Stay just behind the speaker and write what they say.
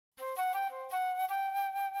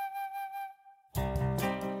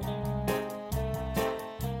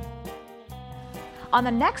On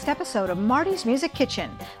the next episode of Marty's Music Kitchen,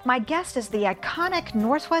 my guest is the iconic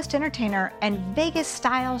Northwest entertainer and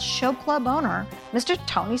Vegas-style show club owner, Mr.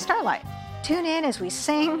 Tony Starlight. Tune in as we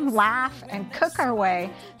sing, laugh, and cook our way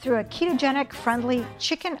through a ketogenic-friendly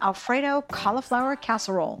chicken Alfredo cauliflower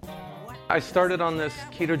casserole. I started on this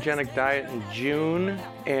ketogenic diet in June,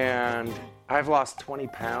 and I've lost 20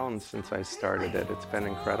 pounds since I started it. It's been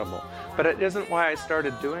incredible. But it isn't why I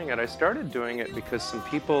started doing it. I started doing it because some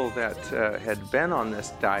people that had been on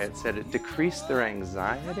this diet said it decreased their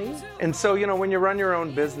anxiety. And so, when you run your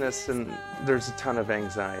own business, and there's a ton of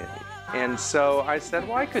anxiety. And so I said,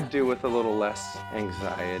 well, I could do with a little less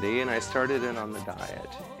anxiety, and I started in on the diet.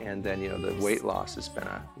 And then, the weight loss has been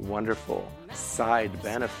a wonderful side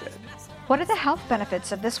benefit. What are the health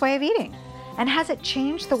benefits of this way of eating? And has it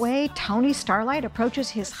changed the way Tony Starlight approaches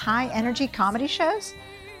his high-energy comedy shows?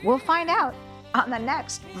 We'll find out on the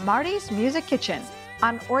next Marty's Music Kitchen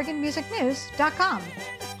on OregonMusicNews.com.